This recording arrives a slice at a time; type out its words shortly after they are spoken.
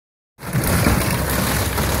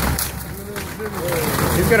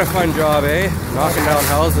He's got a fun job, eh? Knocking down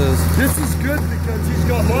houses. This is good because he's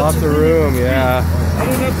got Lots of room, yeah. I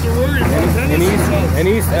don't have to worry about anything. In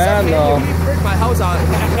East End, though. You break my house out, I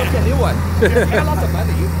get a new one. I got lots of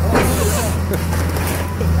money. We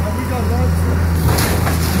got lots of...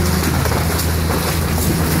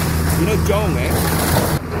 You know Joan, eh?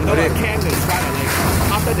 You know the Ken is kind of like,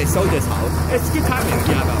 after they sold this house, it's good timing,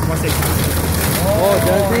 yeah, but what's it? Oh,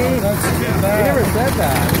 does he? He never said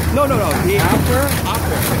that. No. He, After?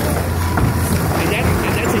 And then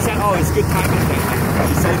she said, oh, it's good timing that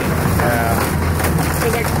she sold it. Yeah.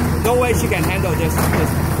 It's like, no way she can handle this.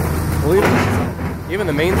 Well, even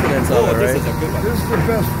the maintenance of it, right? This is a good one. This is the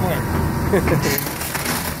best part.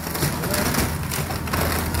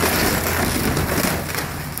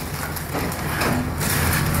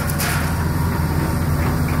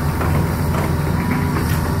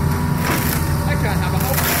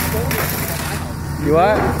 You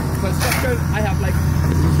what? Construction, I have like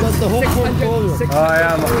That's the whole portfolio. Oh, I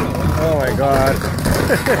am. Oh my God.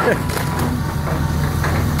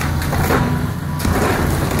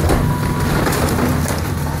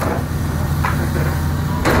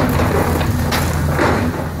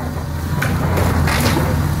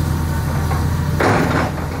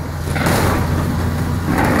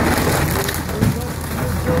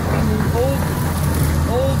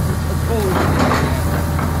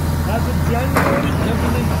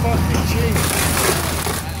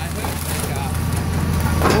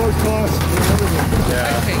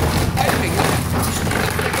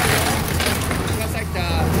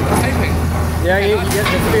 Yeah, you get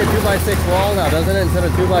to be a 2x6 wall now, doesn't it? Instead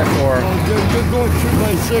of 2x4. Well, you're going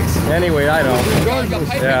 2x6. Anyway, I know. Your piping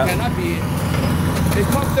cannot be. It's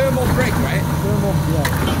called thermal break, right? Thermal, yeah.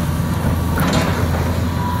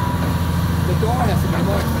 The door has to be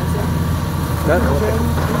more expensive.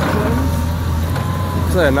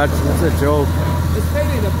 That's a joke. It's paid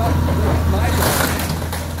in the my door.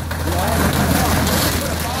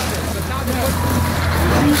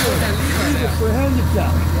 For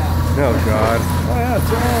handicap. Oh God. Oh yeah,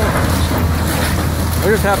 it's all.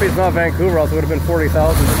 We're just happy it's not Vancouver, else it would have been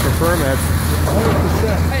 40,000 just for permits.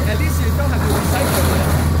 100%. Hey, at least you don't have to recycle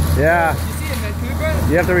it. Yeah. You see in Vancouver,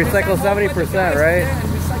 you have to recycle 70%, right?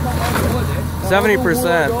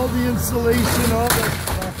 70%. All the insulation, all that.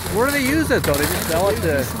 Where do they use it though? They just sell it to.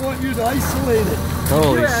 They just want you to isolate it.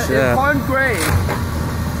 Holy shit. It's on grade.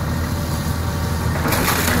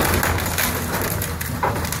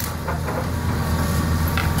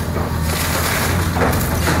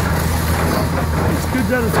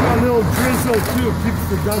 That it's got a little drizzle too, it keeps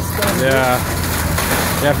the dust out. Yeah.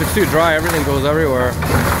 Yeah, if it's too dry, everything goes everywhere.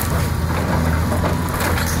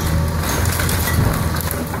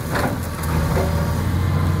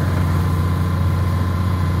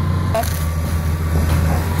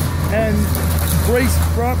 And braced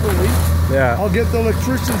properly. Yeah. I'll get the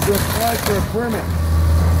electricians to apply for a permit.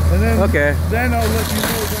 And then, then I'll let you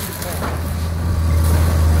know when to call.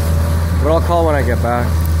 But I'll call when I get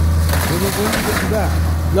back. When you get back?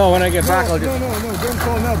 No, when I get back, I'll just... No, don't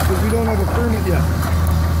call now because we don't have a permit yet.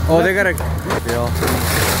 Oh, they got a deal.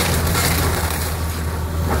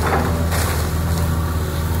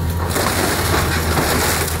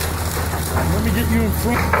 Let me get you in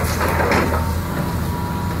front.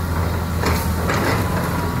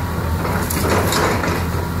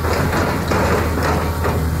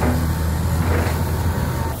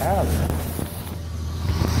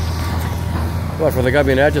 What, for the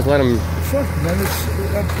gubbing edge, just let him... Fuck, man, it's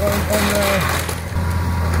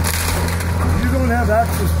you don't have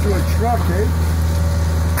access to a truck, eh?